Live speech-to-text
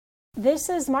This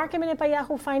is Market Minute by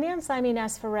Yahoo Finance. I'm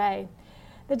Ines Ferre.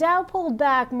 The Dow pulled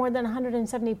back more than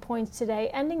 170 points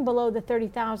today, ending below the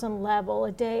 30,000 level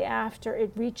a day after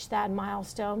it reached that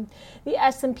milestone. The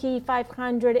S&P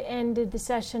 500 ended the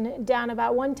session down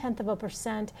about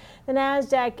 0.1%. The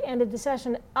Nasdaq ended the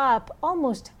session up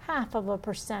almost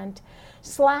 0.5%.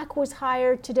 Slack was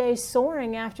higher today,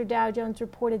 soaring after Dow Jones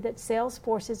reported that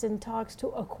Salesforce is in talks to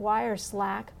acquire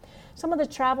Slack. Some of the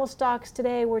travel stocks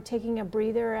today were taking a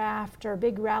breather after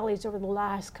big rallies over the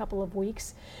last couple of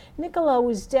weeks. Nikola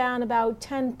was down about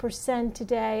 10%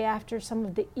 today after some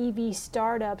of the EV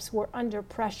startups were under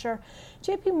pressure.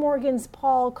 JP Morgan's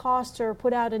Paul Coster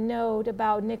put out a note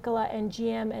about Nikola and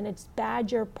GM and its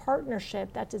Badger partnership,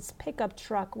 that's its pickup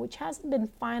truck, which hasn't been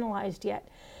finalized yet,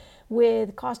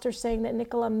 with Coster saying that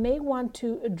Nikola may want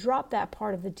to drop that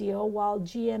part of the deal while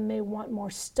GM may want more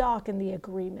stock in the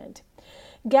agreement.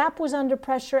 Gap was under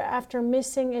pressure after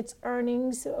missing its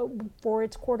earnings for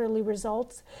its quarterly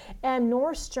results, and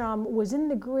Nordstrom was in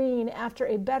the green after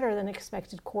a better than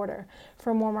expected quarter.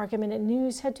 For more Market Minute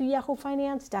news, head to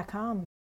yahoofinance.com.